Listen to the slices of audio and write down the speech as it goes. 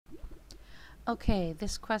Okay,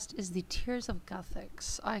 this quest is the Tears of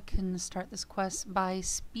Guthix. I can start this quest by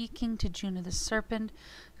speaking to Juna the Serpent,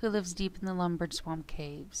 who lives deep in the Lumbered Swamp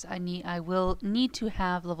Caves. I will need to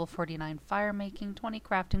have level 49 fire making, 20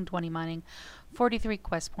 crafting, 20 mining, 43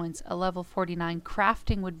 quest points. A level 49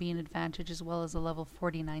 crafting would be an advantage, as well as a level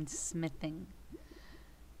 49 smithing.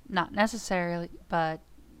 Not necessarily, but,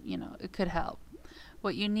 you know, it could help.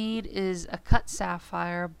 What you need is a cut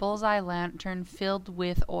sapphire, bullseye lantern filled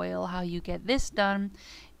with oil. How you get this done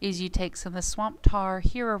is you take some of the swamp tar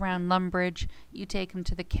here around Lumbridge. You take them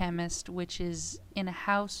to the chemist, which is in a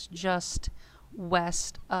house just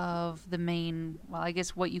west of the main, well, I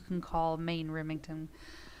guess what you can call main Remington.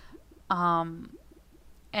 And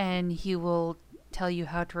he will tell you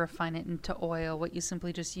how to refine it into oil. What you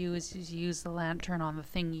simply just use is you use the lantern on the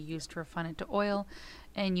thing you use to refine it to oil,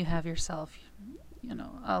 and you have yourself, you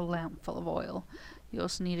know, a lamp full of oil. You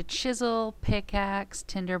also need a chisel, pickaxe,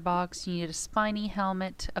 tinderbox. You need a spiny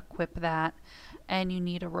helmet to equip that, and you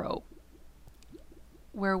need a rope.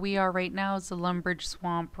 Where we are right now is the Lumbridge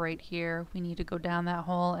Swamp right here. We need to go down that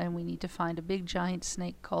hole, and we need to find a big giant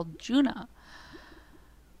snake called Juna.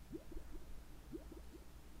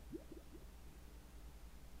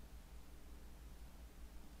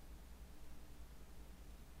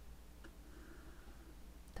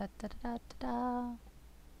 Da, da, da, da, da.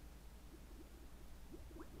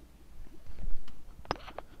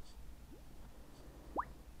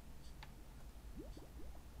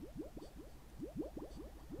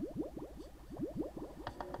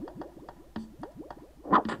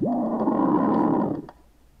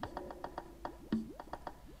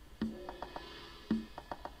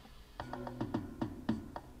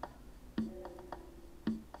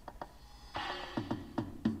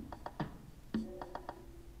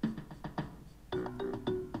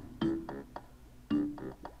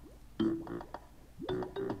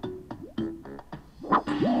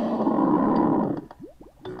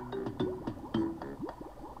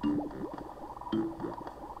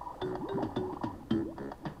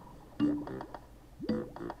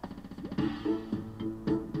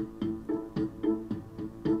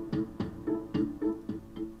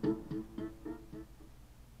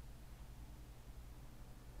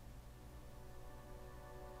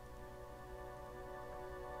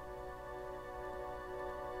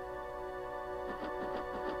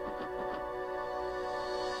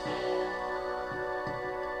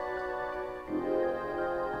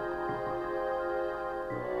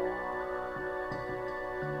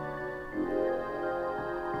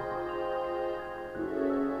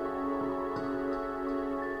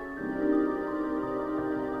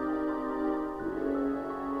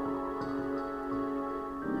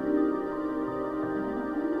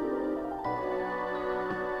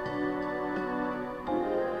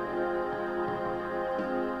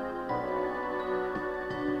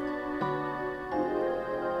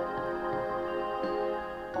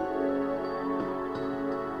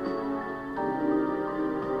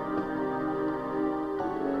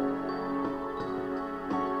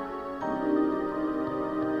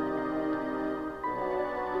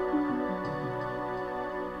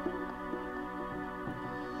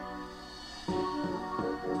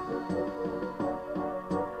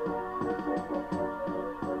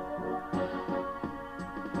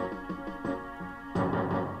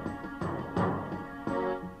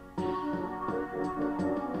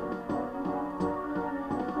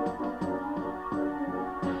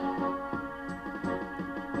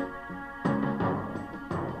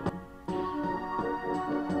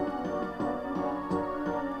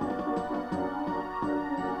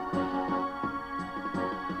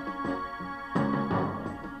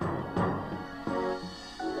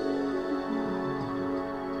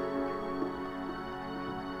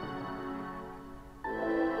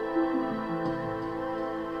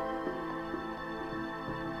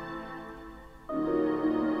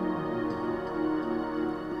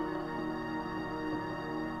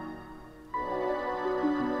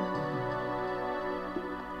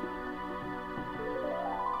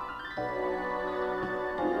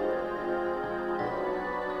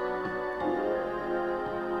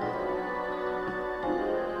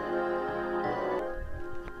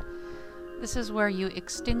 This is where you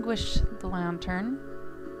extinguish the lantern.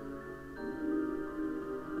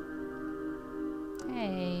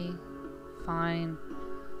 Hey, fine.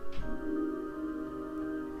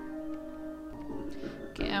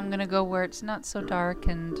 Okay, I'm gonna go where it's not so dark,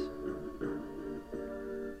 and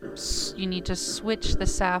you need to switch the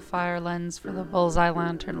sapphire lens for the bullseye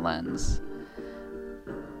lantern lens.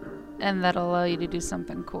 And that'll allow you to do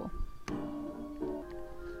something cool.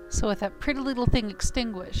 So with that pretty little thing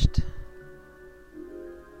extinguished,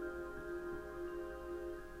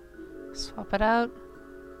 Swap it out.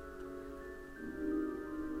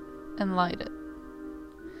 And light it.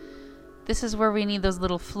 This is where we need those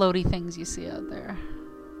little floaty things you see out there.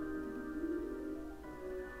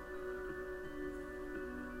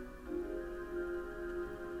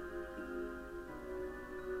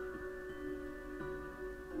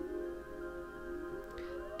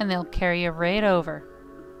 And they'll carry you right over.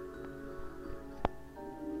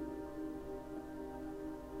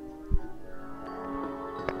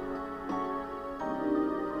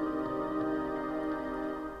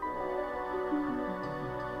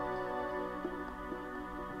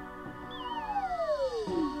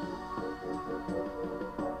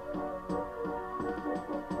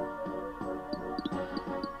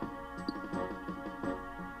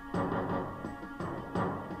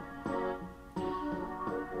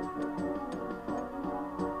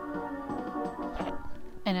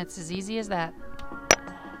 And it's as easy as that.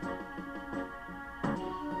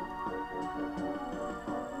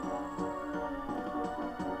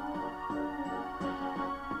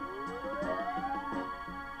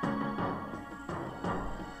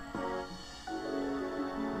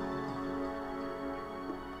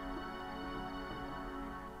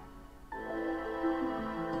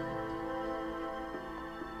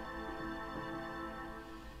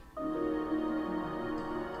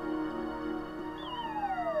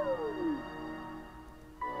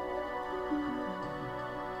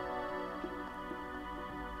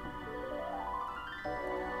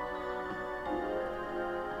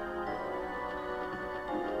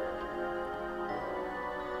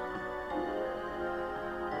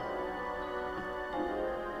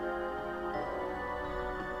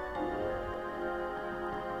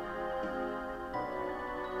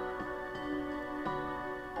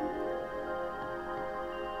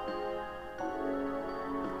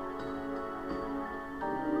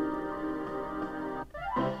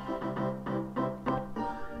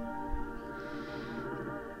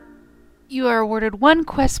 You are awarded 1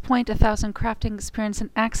 quest point, 1,000 crafting experience, and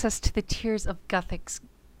access to the Tears of Guthix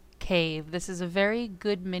cave. This is a very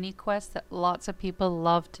good mini quest that lots of people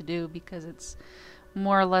love to do because it's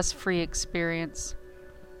more or less free experience.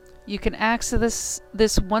 You can access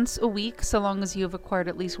this once a week so long as you have acquired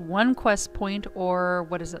at least 1 quest point, or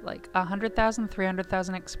what is it, like 100,000,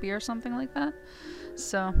 300,000 XP or something like that.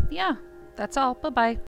 So yeah, that's all. Bye-bye.